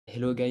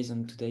Hello guys,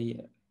 and today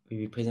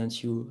we will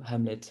present you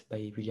Hamlet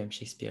by William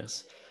Shakespeare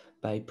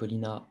by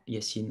Paulina,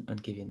 Yassine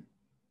and Kevin.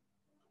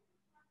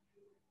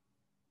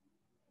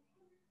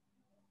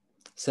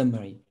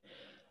 Summary.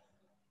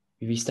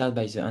 We will start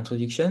by the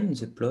introduction,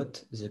 the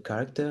plot, the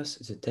characters,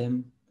 the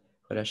theme,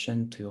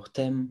 relation to your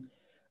theme,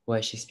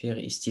 why Shakespeare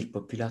is still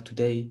popular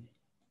today,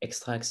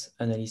 extracts,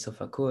 analysis of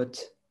a quote,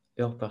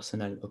 your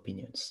personal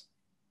opinions.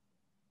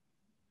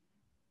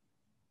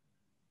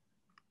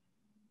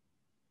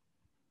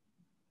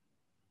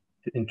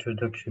 The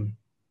introduction.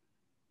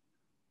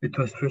 It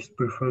was first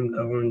performed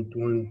around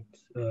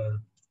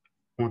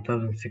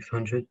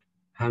 1600.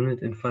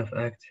 Hamlet in 5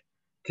 acts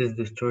tells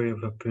the story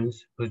of a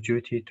prince whose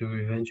duty to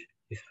revenge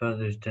his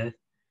father's death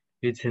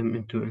leads him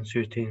into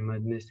uncertain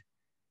madness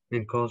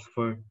and calls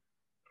for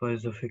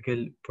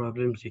philosophical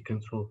problems he can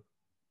solve.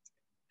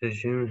 The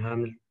genre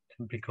Hamlet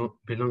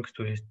belongs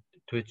to its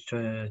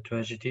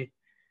tragedy,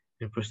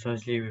 and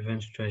precisely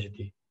revenge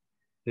tragedy.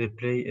 The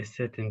play is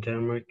set in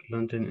Denmark,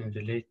 London in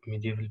the late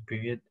medieval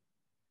period,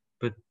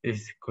 but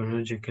its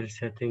chronological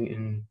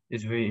setting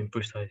is very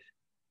imprecise.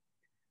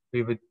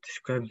 We would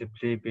describe the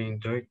play being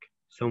dark,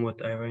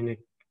 somewhat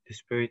ironic, the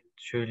spirit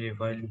surely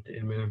violent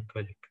and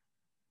melancholic.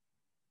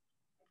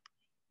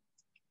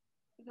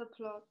 The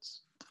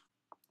plot.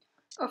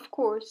 Of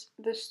course,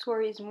 the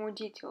story is more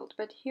detailed,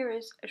 but here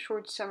is a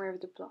short summary of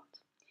the plot.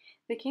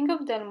 The King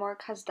of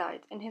Denmark has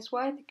died, and his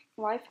wife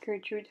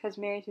Gertrude has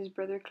married his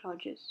brother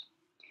Claudius.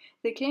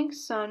 The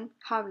king's son,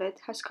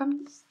 Hamlet, has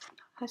come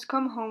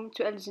home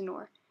to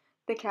Elsinore,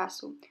 the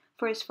castle,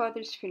 for his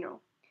father's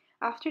funeral.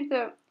 After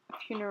the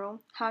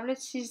funeral, Hamlet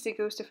sees the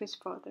ghost of his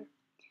father.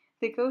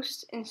 The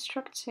ghost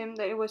instructs him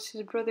that it was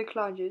his brother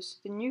Claudius,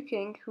 the new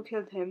king, who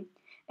killed him,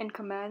 and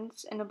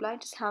commands and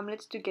obliges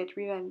Hamlet to get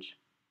revenge.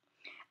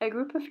 A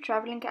group of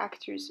traveling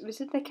actors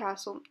visit the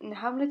castle, and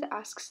Hamlet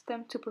asks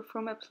them to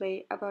perform a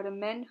play about a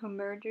man who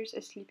murders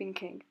a sleeping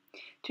king,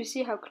 to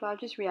see how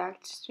Claudius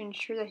reacts to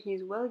ensure that he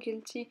is well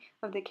guilty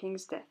of the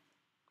king's death.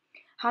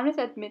 Hamlet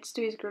admits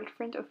to his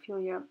girlfriend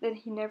Ophelia that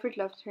he never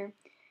loved her,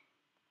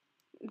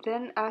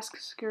 then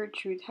asks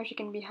Gertrude how she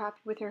can be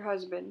happy with her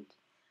husband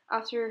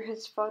after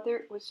his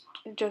father was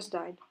just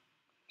died.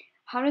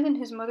 Hamlet and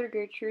his mother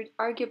Gertrude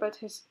argue about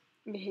his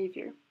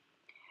behavior.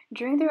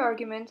 During their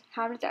argument,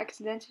 Hamlet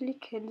accidentally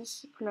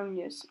kills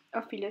Polonius,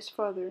 Ophelia's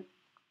father.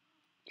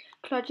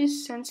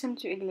 Claudius sends him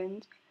to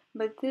England,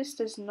 but this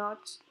does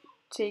not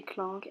take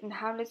long, and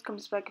Hamlet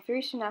comes back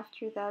very soon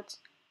after that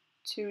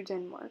to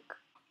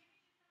Denmark.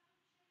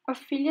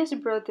 Ophelia's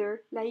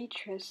brother,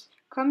 Laertes,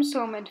 comes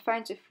home and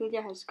finds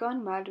Ophelia has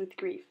gone mad with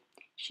grief.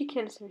 She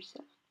kills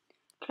herself.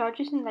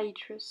 Claudius and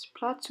Laertes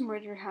plot to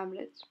murder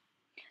Hamlet.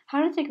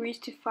 Hamlet agrees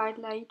to fight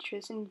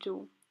Laertes in a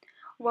duel.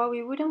 While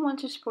we wouldn't want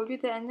to spoil you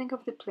the ending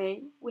of the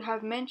play, we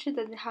have mentioned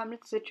that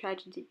Hamlet is a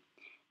tragedy,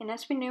 and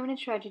as we know in a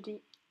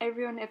tragedy,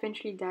 everyone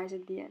eventually dies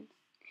at the end.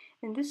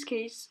 In this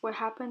case, what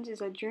happens is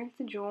that during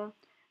the duel,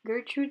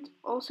 Gertrude,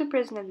 also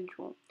present at the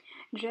duel,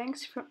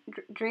 drinks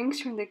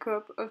from the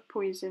cup of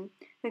poison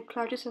that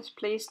Claudius has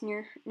placed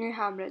near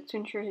Hamlet to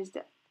ensure his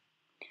death.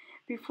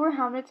 Before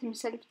Hamlet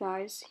himself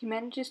dies, he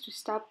manages to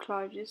stab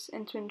Claudius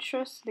and to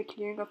entrust the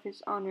clearing of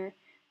his honor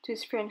to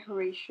his friend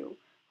Horatio,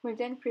 who will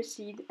then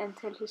proceed and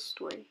tell his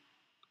story.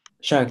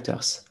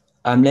 Characters.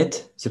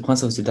 Hamlet, the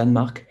Prince of the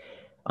Denmark,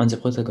 and the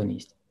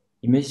protagonist.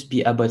 He must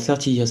be about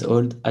 30 years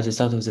old at the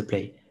start of the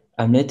play.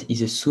 Hamlet is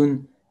the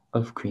son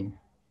of Queen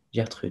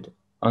Gertrude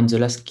and the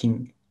last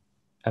king,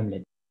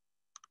 Hamlet.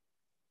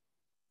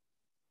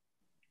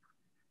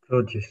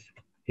 Claudius.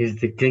 He is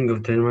the king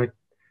of Denmark,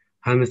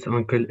 Hamlet's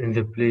uncle and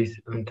the play's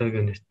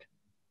antagonist.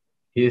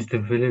 He is the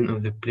villain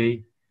of the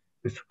play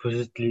and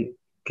supposedly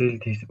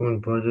killed his own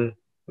brother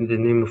in the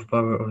name of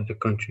power of the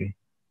country.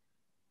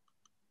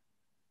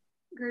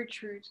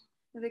 Gertrude,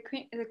 the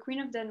Queen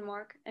of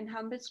Denmark and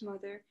Hamlet's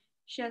mother,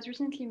 she has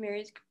recently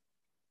married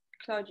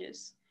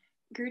Claudius.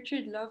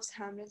 Gertrude loves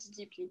Hamlet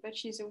deeply, but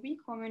she is a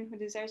weak woman who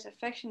desires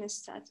affection and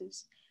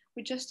status,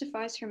 which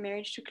justifies her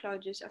marriage to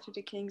Claudius after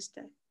the king's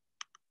death.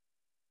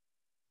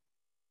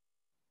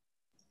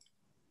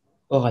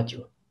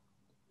 Horatio.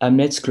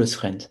 Hamlet's close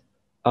friend.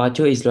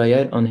 Horatio is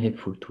loyal and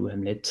helpful to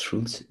Hamlet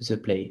through the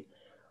play.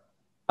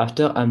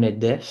 After Hamlet's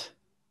death,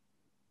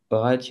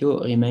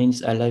 Horatio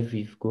remains alive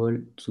with goal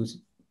to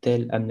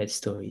tell Hamlet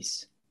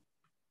stories.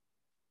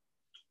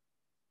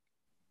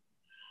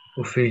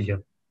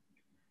 Ophelia.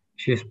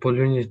 She is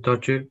Paulina's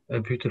daughter,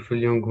 a beautiful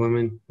young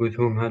woman with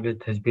whom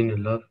Hamlet has been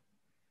in love.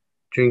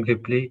 During the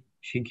play,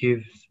 she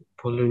gives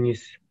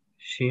Polonius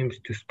schemes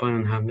to spy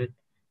on Hamlet,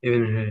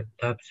 even her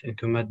lapse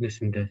into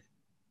madness and death.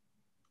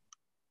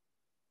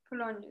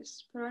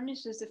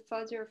 Polonius is the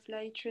father of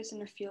Laertes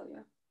and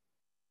Ophelia.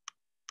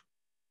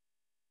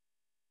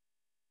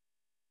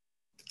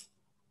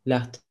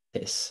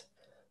 Laertes,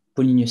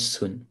 Paulina's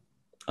son,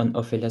 and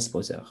Ophelia's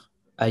brother,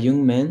 a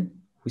young man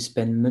who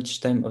spent much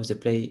time of the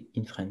play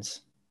in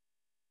France.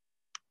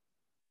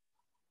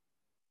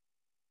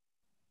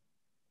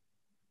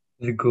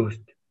 The ghost.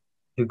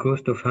 The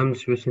ghost of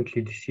Hamlet's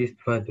recently deceased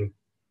father.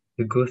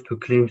 the ghost who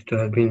claims to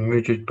have been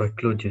murdered by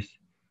Claudius,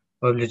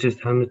 obliges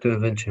Hamlet to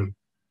avenge him.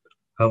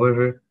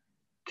 However,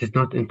 it is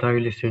not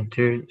entirely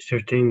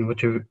certain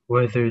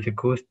whether the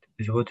ghost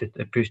is what it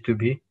appears to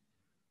be,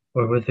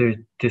 or whether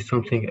it is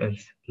something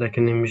else, like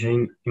an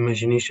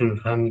imagination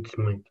of Hamlet's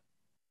mind.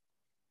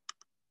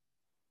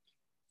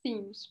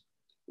 Themes.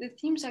 The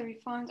themes that we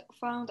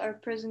found are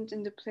present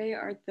in the play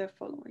are the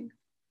following.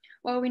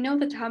 While we know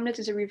that Hamlet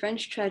is a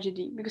revenge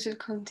tragedy because it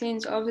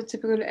contains all the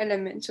typical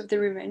elements of the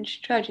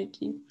revenge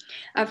tragedy,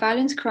 a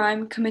violent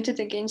crime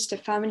committed against a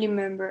family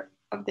member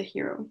of the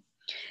hero,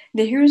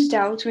 the hero's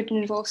doubt, which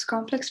involves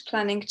complex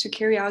planning to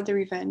carry out the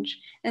revenge,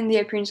 and the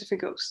appearance of a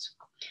ghost.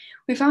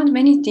 We found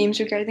many themes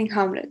regarding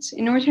Hamlet.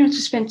 In order not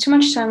to spend too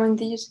much time on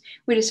these,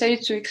 we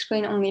decided to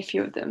explain only a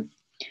few of them.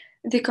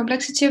 The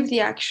complexity of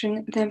the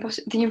action,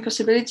 the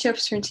impossibility of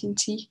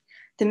certainty,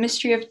 the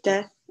mystery of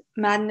death,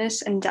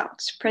 madness, and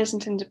doubt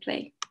present in the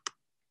play.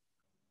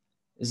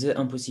 The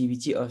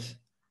impossibility of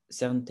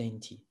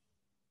certainty.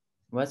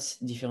 What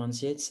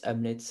differentiates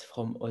Hamlet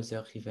from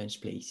other revenge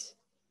plays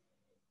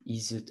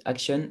is the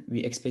action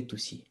we expect to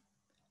see,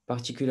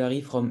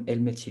 particularly from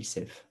Hamlet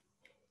himself.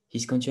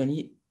 He's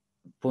continually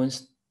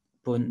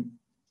postponed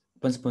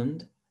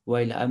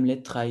while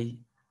Hamlet tries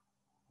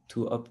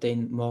to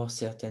obtain more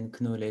certain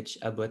knowledge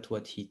about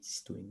what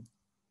he's doing.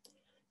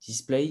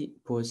 This play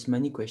poses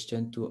many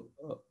questions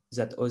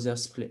that other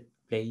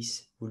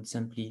plays would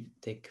simply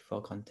take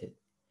for granted.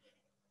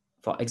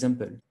 For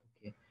example,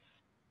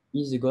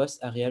 is the ghost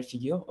a real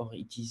figure or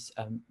it is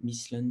a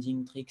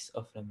misleading trick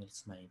of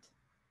Hamlet's mind?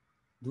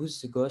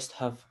 Does the ghost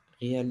have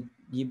real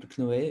deep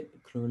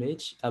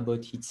knowledge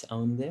about its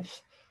own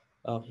death,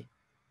 or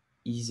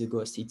is the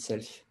ghost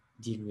itself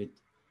deluded?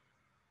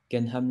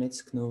 Can Hamlet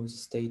know the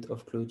state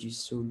of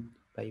Claudius' soul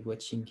by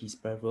watching his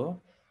brother?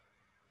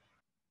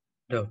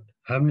 Doubt.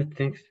 Hamlet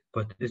thinks,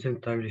 but isn't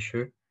entirely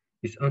sure,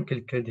 his uncle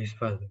killed his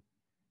father.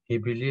 He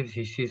believes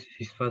he sees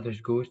his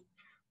father's ghost,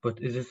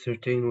 but isn't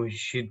certain whether he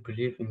should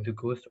believe in the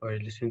ghost or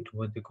listen to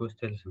what the ghost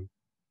tells him.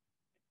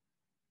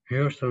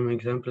 Here are some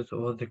examples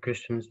of other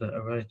questions that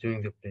arise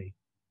during the play.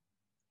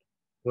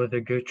 Whether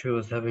Gertrude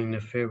was having an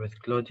affair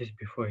with Claudius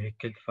before he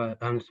killed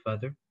Hamlet's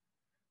father,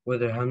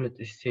 whether Hamlet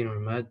is sane or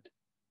mad,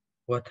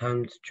 what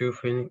Hamlet's true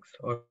feelings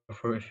are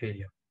for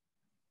Ophelia.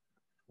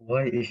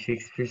 Why is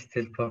Shakespeare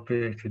still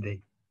popular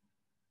today?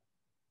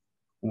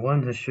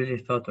 One has surely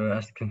thought or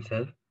asked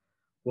himself,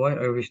 why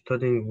are we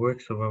studying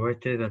works of a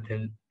writer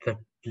that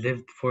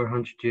lived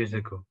 400 years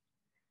ago?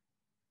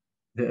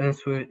 The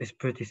answer is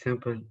pretty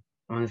simple,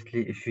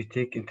 honestly, if you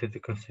take into the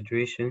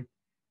consideration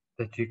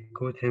that we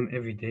quote him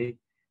every day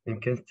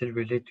and can still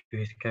relate to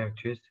his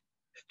characters,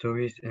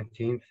 stories, and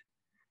themes.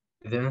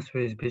 The answer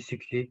is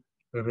basically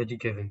already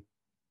given.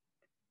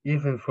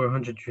 Even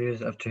 400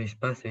 years after his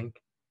passing,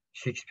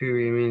 Shakespeare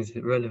remains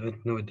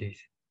relevant nowadays.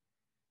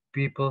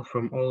 People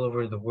from all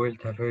over the world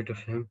have heard of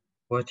him,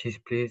 watched his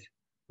plays,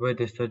 read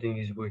and studied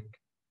his work.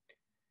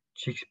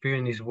 Shakespeare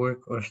and his work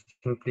are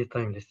simply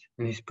timeless,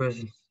 and his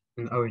presence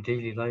in our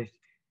daily lives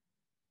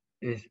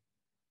is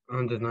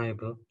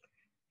undeniable.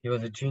 He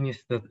was a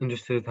genius that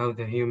understood how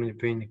the human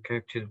brain and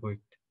characters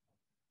worked.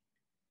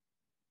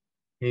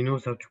 He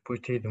knows how to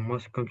portray the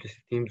most complex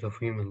themes of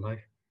human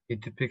life. He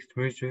depicts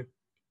murder,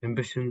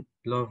 ambition,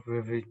 love,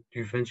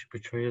 revenge,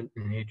 betrayal,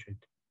 and hatred.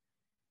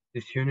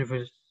 This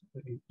universe,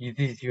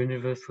 these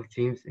universal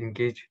themes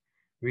engage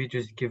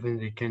readers given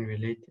they can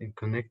relate and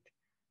connect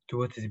to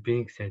what is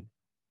being said.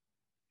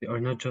 They are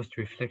not just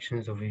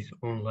reflections of his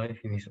own life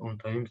in his own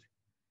times,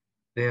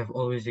 they have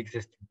always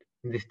existed,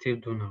 and they still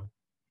do now.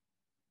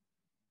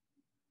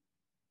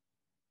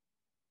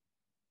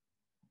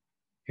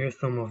 Here are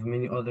some of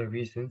many other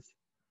reasons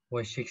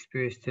why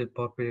Shakespeare is still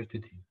popular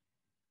today.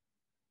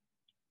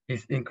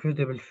 His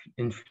incredible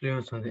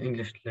influence on the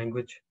English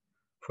language.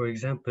 For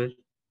example,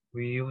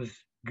 we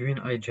use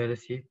green-eyed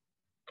jealousy,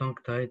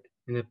 tongue-tied,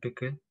 in a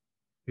pickle,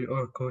 we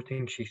are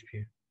quoting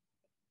Shakespeare.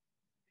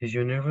 His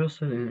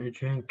universal and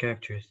enduring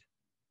characters.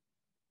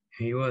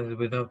 He was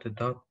without a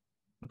doubt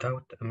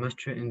a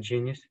master and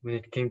genius when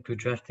it came to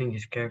drafting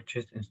his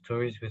characters and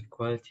stories with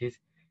qualities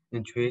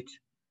and traits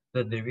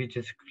that the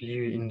readers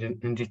clearly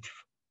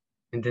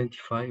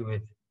identify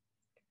with.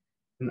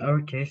 In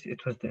our case,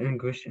 it was the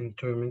anguish and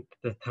torment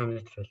that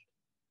Hamlet felt.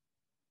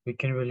 We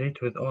can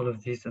relate with all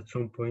of these at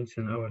some points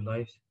in our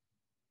lives.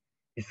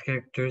 His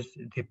characters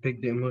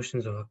depict the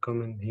emotions of a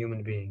common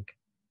human being.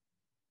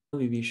 Now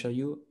we will show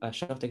you a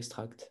short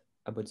extract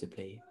about the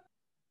play.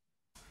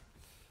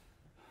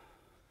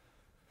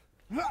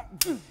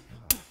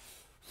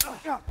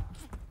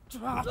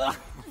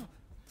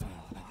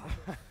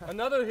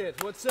 Another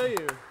hit, what say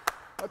you?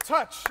 A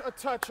touch,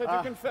 I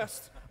do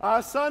confess.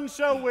 Our son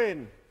shall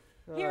win.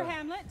 Here,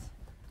 Hamlet,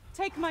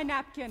 take my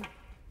napkin.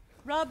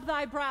 Rub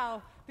thy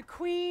brow. The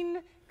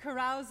queen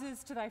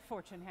carouses to thy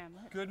fortune,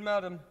 Hamlet. Good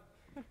madam.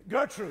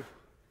 Gertrude,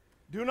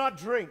 do not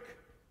drink.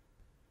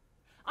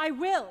 I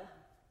will.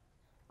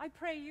 I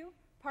pray you,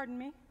 pardon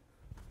me.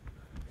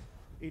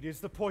 It is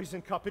the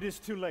poison cup, it is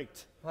too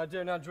late. I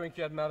dare not drink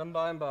yet, madam,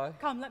 by and by.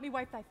 Come, let me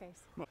wipe thy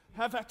face.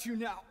 Have at you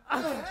now.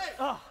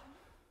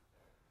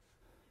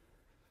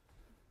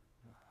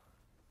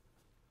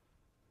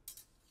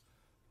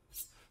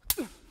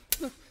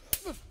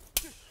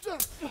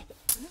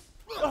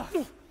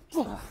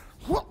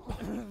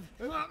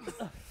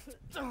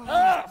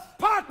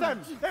 Part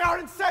them! They are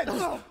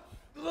incensed!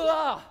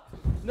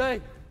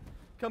 Nay,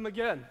 come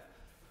again.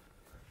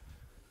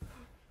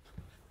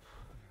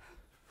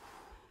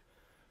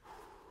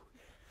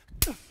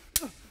 Look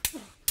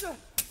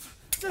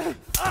to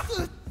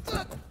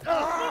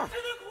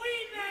the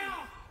queen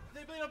now!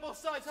 They bleed on both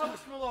sides. How much,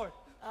 my lord?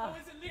 How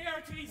is it,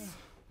 Laertes?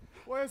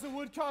 Where's a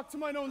woodcock to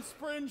mine own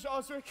springe,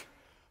 Osric?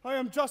 I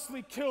am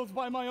justly killed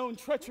by my own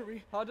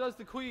treachery. How does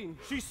the queen?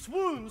 She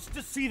swoons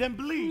to see them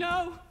bleed.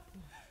 No,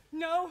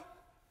 no,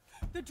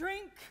 the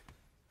drink,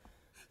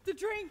 the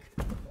drink.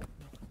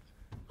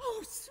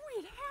 Oh,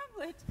 sweet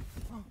Hamlet,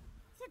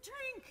 the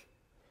drink,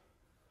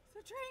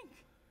 the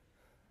drink.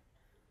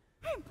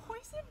 I am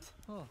poisoned.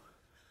 Oh.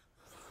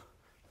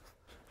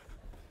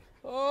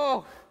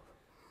 Oh.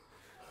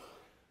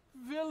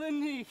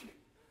 Villainy.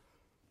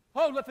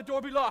 Oh, let the door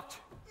be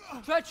locked.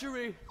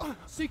 Treachery.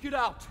 Seek it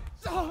out.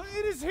 Oh,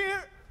 it is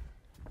here!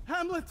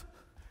 Hamlet!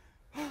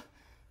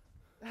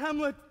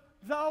 Hamlet,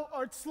 thou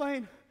art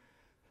slain.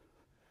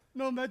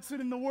 No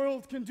medicine in the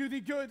world can do thee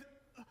good.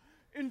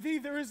 In thee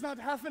there is not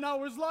half an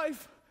hour's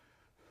life.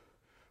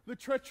 The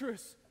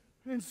treacherous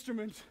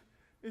instrument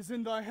is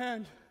in thy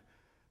hand,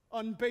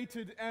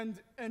 unbaited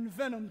and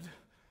envenomed.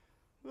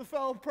 The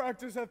foul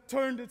practice hath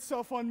turned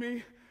itself on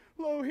me.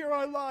 Lo, here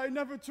I lie,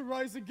 never to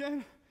rise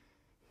again.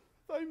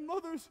 Thy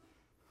mother's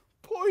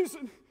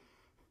poison.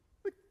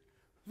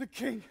 The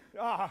king.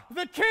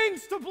 The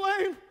king's to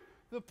blame!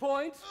 The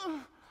point,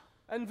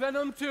 and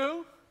venom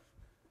too.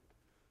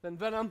 Then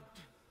venom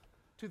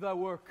to thy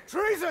work.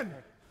 Treason!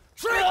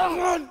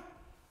 Treason!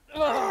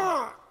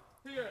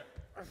 Here,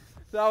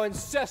 thou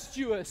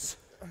incestuous,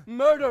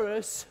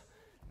 murderous,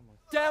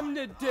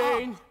 damned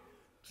Dane,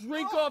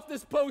 drink off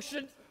this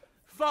potion,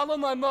 follow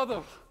my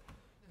mother.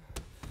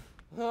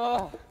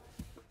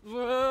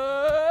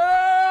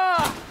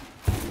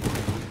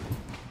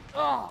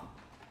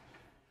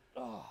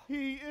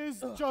 He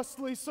is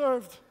justly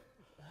served.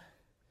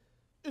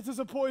 It is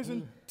a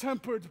poison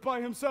tempered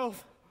by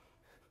himself.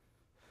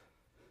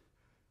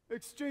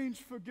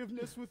 Exchange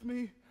forgiveness with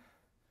me,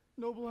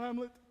 noble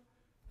Hamlet.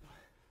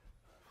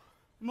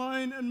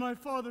 Mine and my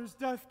father's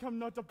death come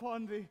not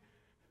upon thee,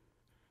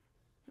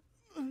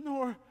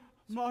 nor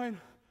mine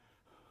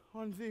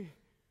on thee.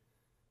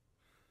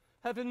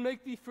 Heaven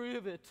make thee free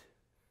of it.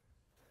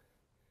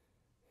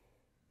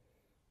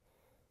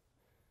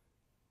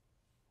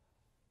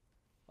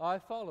 I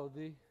follow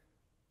thee.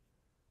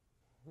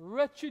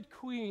 Wretched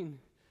queen,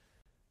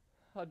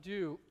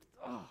 adieu.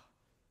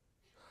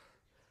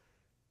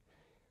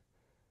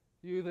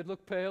 You that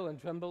look pale and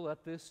tremble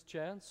at this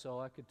chance, so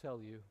I could tell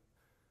you.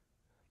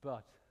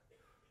 But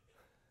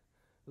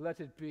let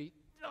it be.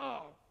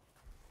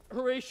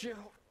 Horatio,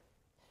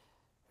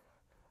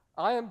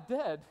 I am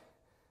dead.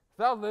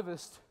 Thou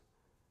livest.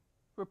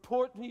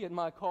 Report me and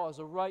my cause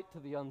a right to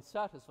the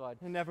unsatisfied.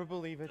 I never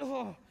believe it.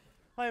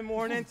 I am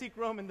more an antique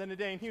Roman than a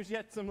Dane. Here's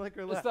yet some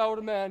liquor As left. thou art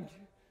a man,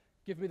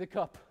 give me the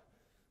cup.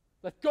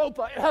 Let go,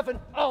 by heaven,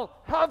 I'll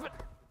have it.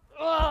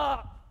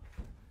 Oh,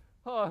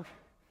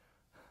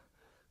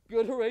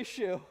 good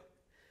Horatio.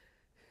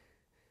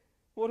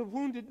 What a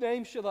wounded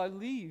name shall I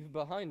leave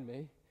behind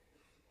me?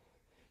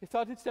 If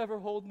thou didst ever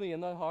hold me in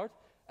thy heart,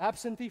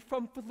 absent thee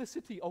from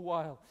felicity a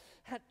while,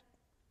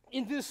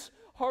 in this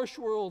harsh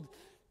world,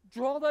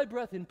 draw thy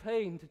breath in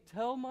pain to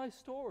tell my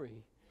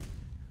story.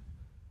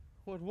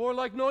 What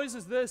warlike noise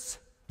is this?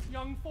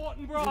 Young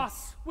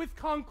Fortinbras, with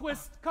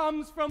conquest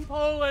comes from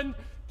Poland.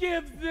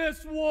 Give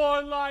this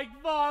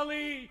warlike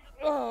volley.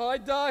 I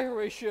die,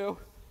 Horatio.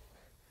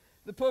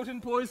 The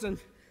potent poison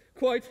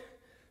quite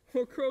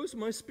o'ercrows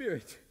my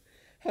spirit.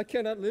 I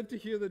cannot live to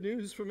hear the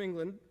news from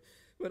England,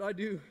 but I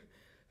do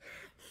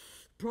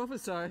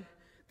prophesy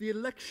the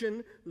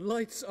election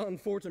lights on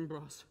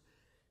Fortinbras.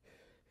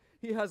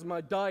 He has my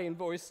dying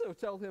voice, so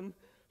tell him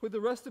with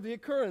the rest of the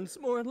occurrence,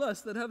 more and less,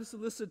 that have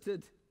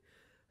solicited.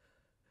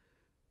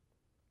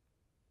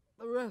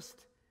 The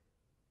rest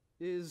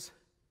is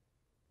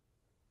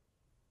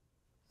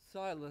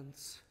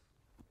silence.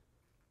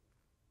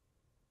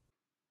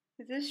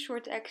 This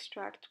short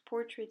extract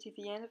portrays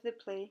the end of the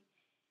play,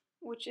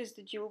 which is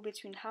the duel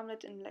between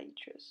Hamlet and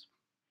Laertes.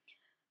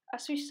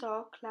 As we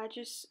saw,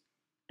 Claudius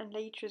and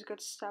Laertes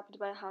got stabbed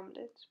by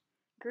Hamlet.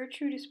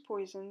 Gertrude is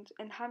poisoned,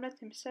 and Hamlet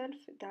himself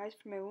dies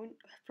from a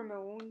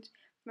wound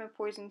from a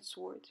poisoned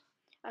sword.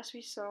 As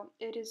we saw,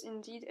 it is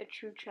indeed a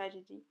true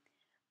tragedy.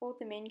 All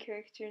the main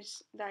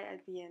characters die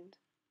at the end.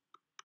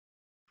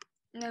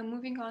 Now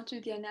moving on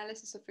to the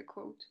analysis of a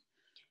quote.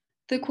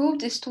 The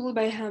quote is told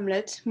by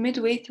Hamlet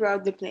midway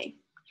throughout the play.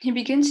 He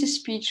begins his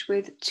speech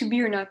with, "To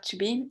be or not to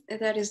be,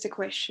 that is the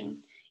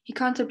question." He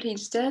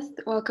contemplates death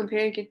while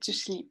comparing it to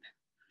sleep.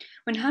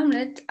 When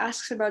Hamlet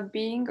asks about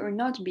being or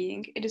not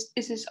being, it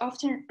is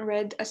often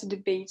read as a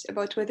debate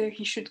about whether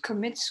he should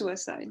commit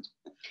suicide.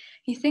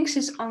 He thinks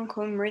his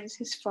uncle murdered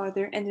his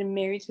father and then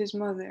married his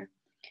mother.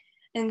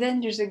 And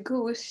then there's a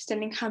ghost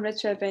telling Hamlet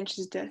to avenge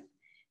his death.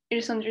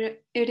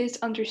 It is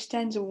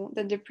understandable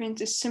that the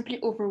prince is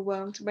simply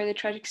overwhelmed by the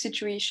tragic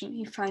situation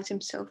he finds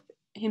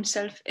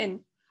himself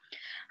in.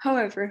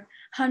 However,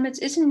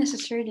 Hamlet isn't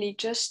necessarily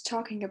just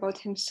talking about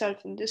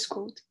himself in this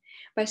quote.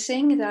 By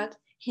saying that,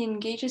 he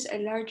engages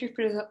a larger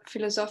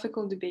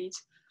philosophical debate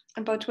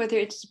about whether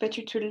it is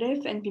better to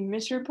live and be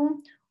miserable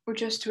or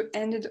just to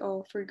end it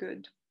all for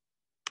good.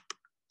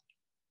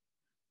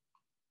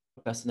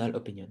 Personal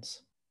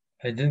opinions.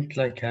 I didn't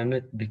like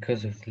Hamlet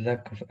because of the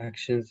lack of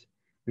actions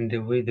and the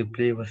way the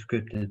play was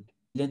scripted.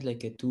 Didn't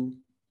like it too.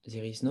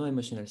 There is no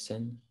emotional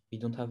scene. We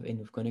don't have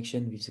enough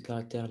connection with the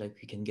character like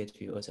we can get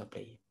with other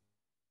play.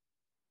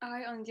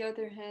 I, on the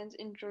other hand,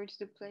 enjoyed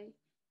the play.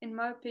 In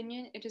my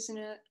opinion, it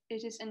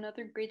is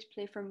another great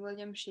play from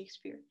William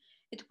Shakespeare.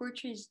 It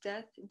portrays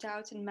death,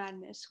 doubt, and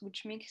madness,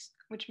 which makes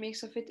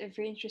of it a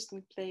very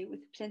interesting play with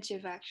plenty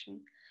of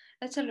action.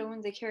 Let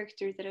alone the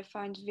characters that I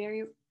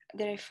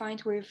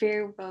find were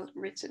very well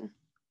written.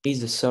 Here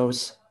is the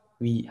source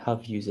we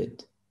have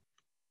used.